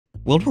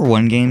World War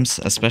I games,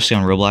 especially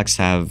on Roblox,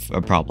 have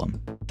a problem.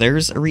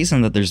 There's a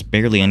reason that there's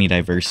barely any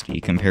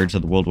diversity compared to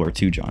the World War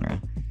II genre.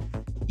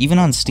 Even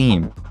on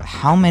Steam,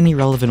 how many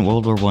relevant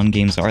World War I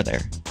games are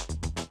there?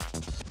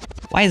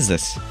 Why is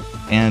this?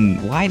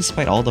 And why,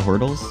 despite all the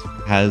hurdles,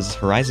 has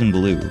Horizon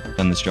Blue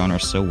done this genre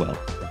so well?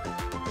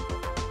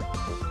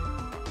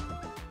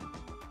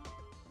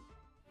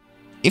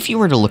 If you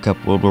were to look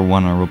up World War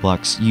I on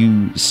Roblox,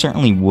 you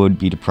certainly would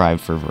be deprived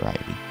for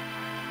variety.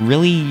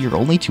 Really, your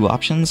only two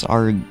options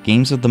are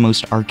games with the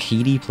most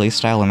arcadey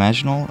playstyle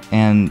imaginable,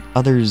 and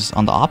others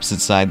on the opposite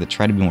side that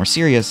try to be more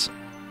serious,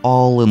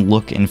 all in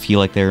look and feel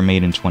like they were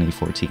made in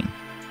 2014.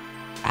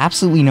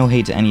 Absolutely no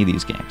hate to any of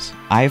these games.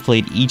 I have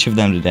played each of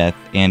them to death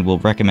and will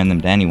recommend them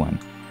to anyone,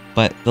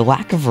 but the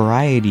lack of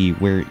variety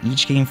where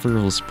each game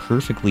falls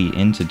perfectly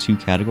into two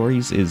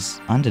categories is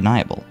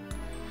undeniable.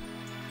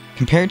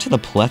 Compared to the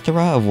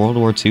plethora of World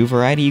War II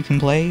variety you can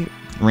play,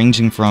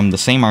 ranging from the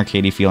same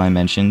arcadey feel I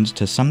mentioned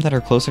to some that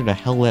are closer to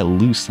Hell Let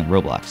Loose than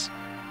Roblox.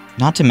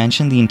 Not to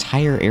mention the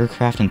entire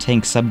aircraft and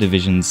tank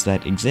subdivisions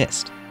that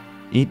exist.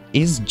 It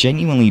is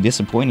genuinely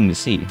disappointing to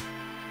see.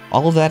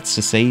 All of that's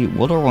to say,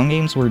 World War I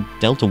games were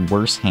dealt a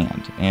worse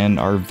hand, and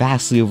are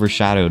vastly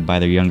overshadowed by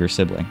their younger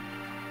sibling.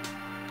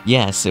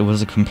 Yes, it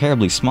was a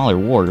comparably smaller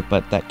war,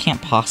 but that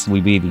can't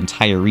possibly be the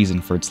entire reason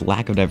for its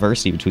lack of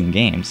diversity between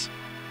games.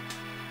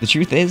 The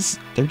truth is,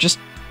 they're just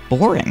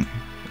boring.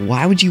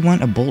 Why would you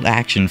want a bold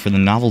action for the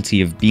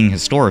novelty of being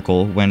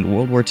historical when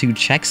World War II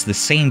checks the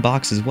same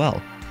box as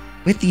well,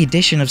 with the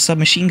addition of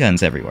submachine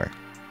guns everywhere?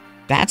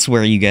 That's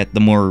where you get the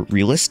more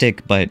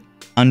realistic but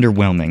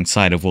underwhelming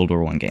side of World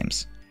War I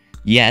games.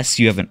 Yes,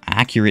 you have an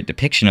accurate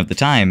depiction of the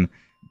time,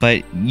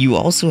 but you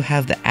also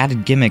have the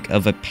added gimmick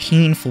of a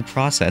painful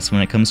process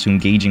when it comes to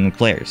engaging with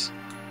players.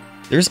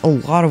 There's a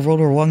lot of World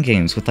War I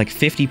games with like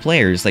 50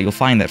 players that you'll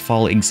find that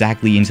fall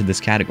exactly into this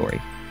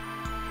category.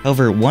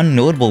 However, one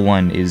notable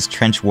one is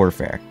Trench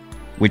Warfare,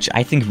 which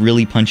I think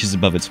really punches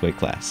above its weight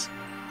class.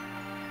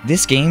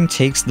 This game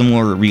takes the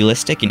more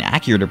realistic and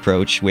accurate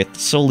approach with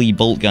solely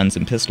bolt guns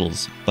and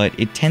pistols, but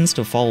it tends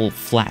to fall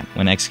flat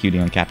when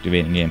executing on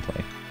captivating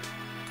gameplay.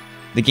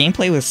 The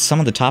gameplay with some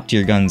of the top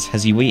tier guns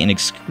has you wait an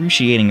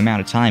excruciating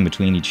amount of time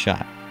between each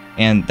shot,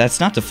 and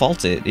that's not to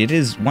fault it, it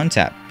is one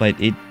tap, but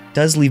it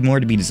does leave more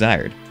to be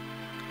desired.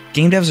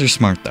 Game devs are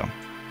smart though.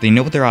 They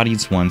know what their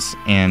audience wants,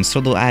 and so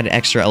they'll add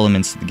extra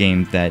elements to the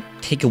game that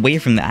take away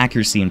from the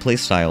accuracy and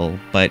playstyle,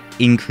 but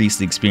increase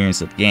the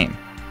experience of the game.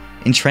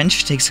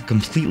 Entrenched takes a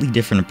completely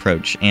different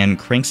approach and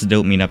cranks the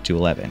dopamine up to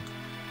 11.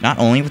 Not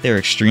only with their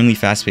extremely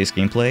fast-paced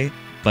gameplay,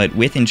 but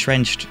with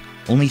Entrenched,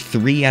 only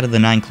 3 out of the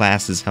 9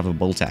 classes have a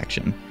bolt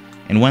action,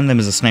 and one of them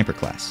is a sniper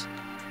class.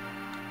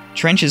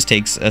 Trenches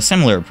takes a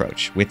similar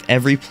approach, with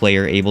every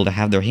player able to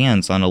have their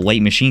hands on a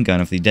light machine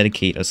gun if they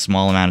dedicate a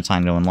small amount of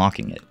time to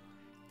unlocking it.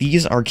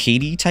 These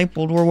arcadey-type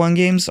World War I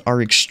games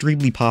are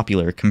extremely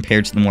popular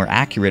compared to the more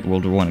accurate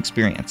World War I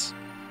experience.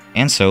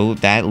 And so,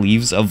 that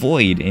leaves a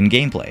void in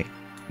gameplay.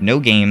 No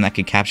game that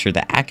could capture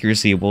the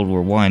accuracy of World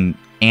War I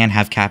and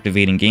have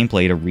captivating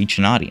gameplay to reach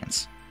an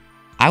audience.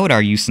 I would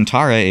argue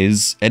Centaura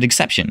is an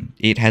exception.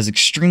 It has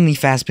extremely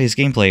fast-paced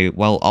gameplay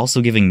while also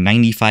giving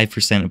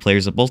 95% of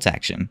players a bolt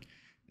action,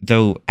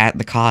 though at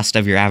the cost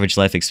of your average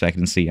life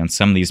expectancy on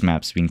some of these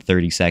maps being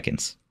 30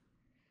 seconds.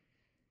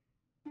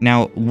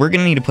 Now, we're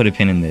going to need to put a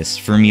pin in this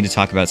for me to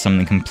talk about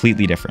something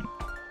completely different.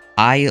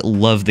 I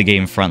love the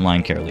game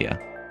Frontline Karelia.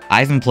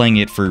 I've been playing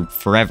it for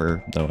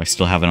forever, though I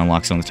still haven't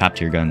unlocked some of the top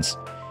tier guns,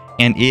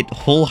 and it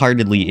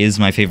wholeheartedly is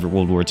my favorite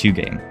World War II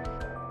game.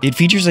 It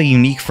features a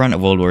unique front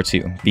of World War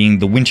II, being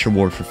the Winter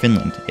War for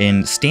Finland,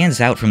 and stands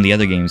out from the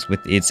other games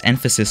with its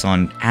emphasis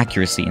on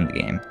accuracy in the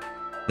game.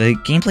 The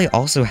gameplay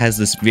also has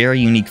this very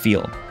unique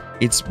feel.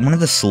 It's one of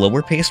the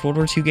slower paced World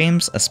War II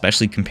games,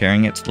 especially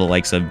comparing it to the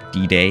likes of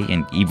D-Day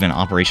and even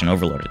Operation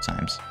Overlord at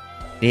times.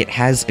 It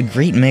has a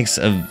great mix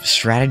of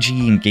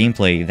strategy and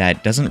gameplay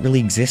that doesn't really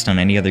exist on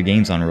any other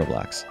games on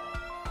Roblox.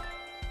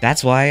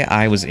 That's why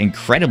I was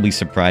incredibly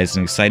surprised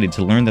and excited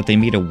to learn that they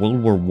made a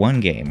World War I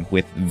game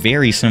with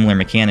very similar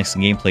mechanics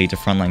and gameplay to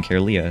Frontline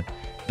Karelia,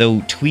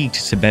 though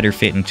tweaked to better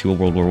fit into a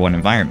World War I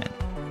environment.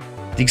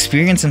 The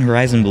experience in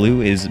Horizon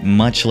Blue is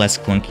much less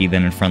clunky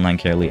than in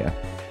Frontline Karelia.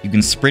 You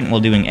can sprint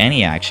while doing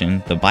any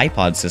action, the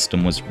bipod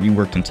system was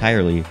reworked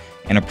entirely,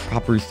 and a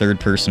proper third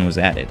person was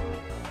added.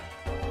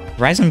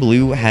 Horizon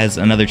Blue has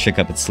another trick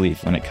up its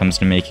sleeve when it comes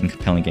to making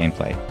compelling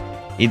gameplay.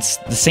 It's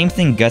the same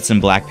thing Guts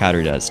and Black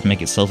Powder does to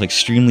make itself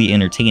extremely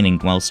entertaining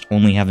whilst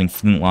only having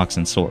flintlocks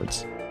and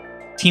swords.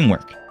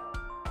 Teamwork.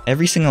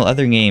 Every single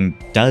other game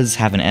does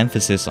have an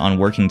emphasis on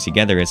working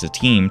together as a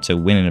team to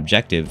win an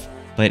objective,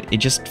 but it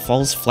just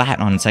falls flat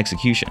on its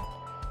execution.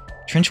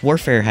 Trench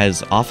Warfare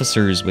has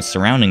officers with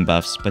surrounding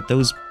buffs, but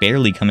those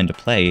barely come into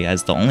play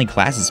as the only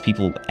classes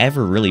people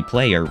ever really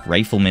play are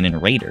Rifleman and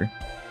Raider.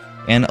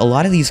 And a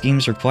lot of these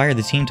games require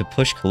the team to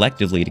push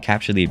collectively to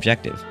capture the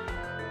objective.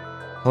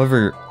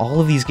 However,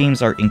 all of these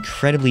games are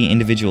incredibly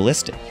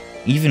individualistic,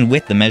 even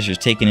with the measures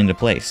taken into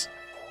place.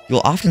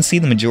 You'll often see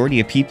the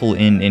majority of people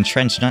in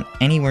Entrenched not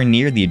anywhere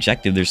near the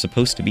objective they're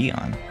supposed to be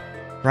on.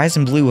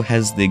 Horizon Blue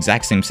has the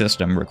exact same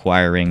system,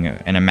 requiring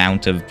an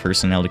amount of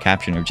personnel to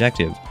capture an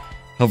objective.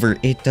 However,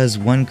 it does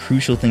one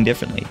crucial thing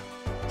differently.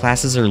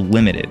 Classes are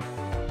limited.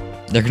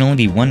 There can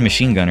only be one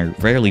machine gunner,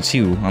 rarely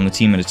two, on the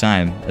team at a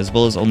time, as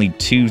well as only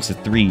 2 to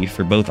 3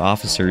 for both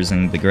officers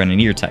and the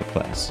Grenadier type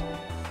class.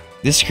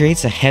 This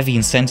creates a heavy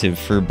incentive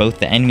for both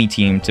the enemy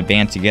team to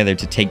band together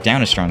to take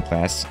down a strong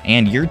class,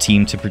 and your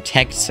team to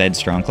protect said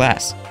strong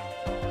class.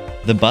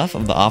 The buff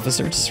of the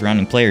officer to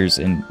surrounding players,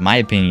 in my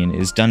opinion,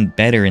 is done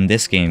better in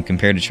this game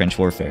compared to Trench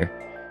Warfare.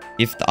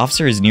 If the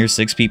officer is near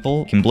 6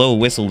 people, can blow a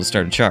whistle to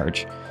start a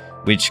charge,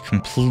 which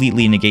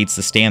completely negates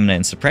the stamina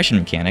and suppression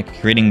mechanic,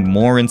 creating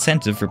more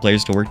incentive for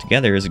players to work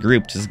together as a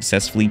group to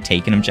successfully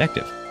take an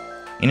objective.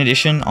 In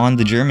addition, on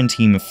the German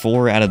team,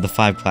 4 out of the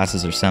 5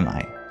 classes are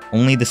semi.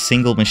 Only the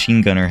single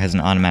machine gunner has an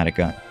automatic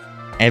gun.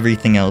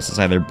 Everything else is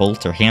either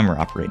bolt or hammer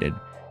operated.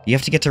 You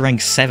have to get to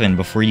rank 7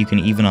 before you can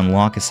even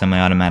unlock a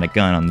semi-automatic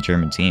gun on the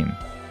German team.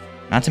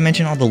 Not to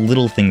mention all the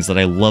little things that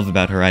I love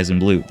about Horizon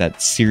Blue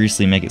that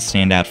seriously make it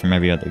stand out from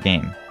every other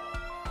game.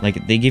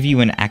 Like, they give you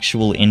an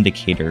actual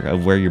indicator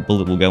of where your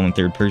bullet will go in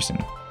third person.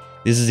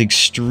 This is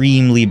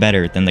extremely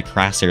better than the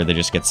crosshair that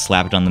just gets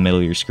slapped on the middle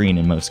of your screen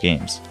in most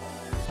games.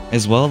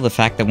 As well, the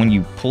fact that when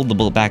you pull the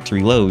bullet back to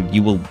reload,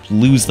 you will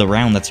lose the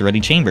round that's already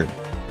chambered.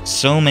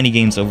 So many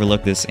games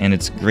overlook this, and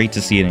it's great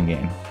to see it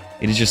in-game.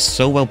 It is just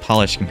so well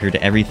polished compared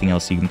to everything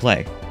else you can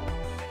play.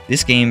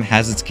 This game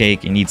has its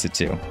cake and eats it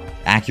too.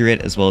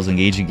 Accurate as well as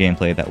engaging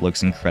gameplay that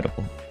looks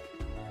incredible.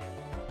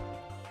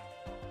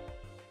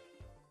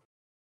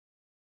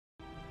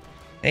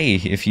 Hey,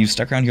 if you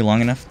stuck around here long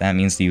enough, that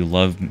means that you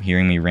love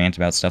hearing me rant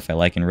about stuff I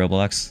like in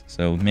Roblox,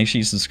 so make sure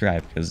you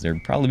subscribe, because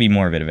there'll probably be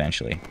more of it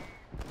eventually.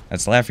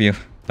 That's all I have for you.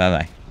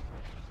 Bye-bye.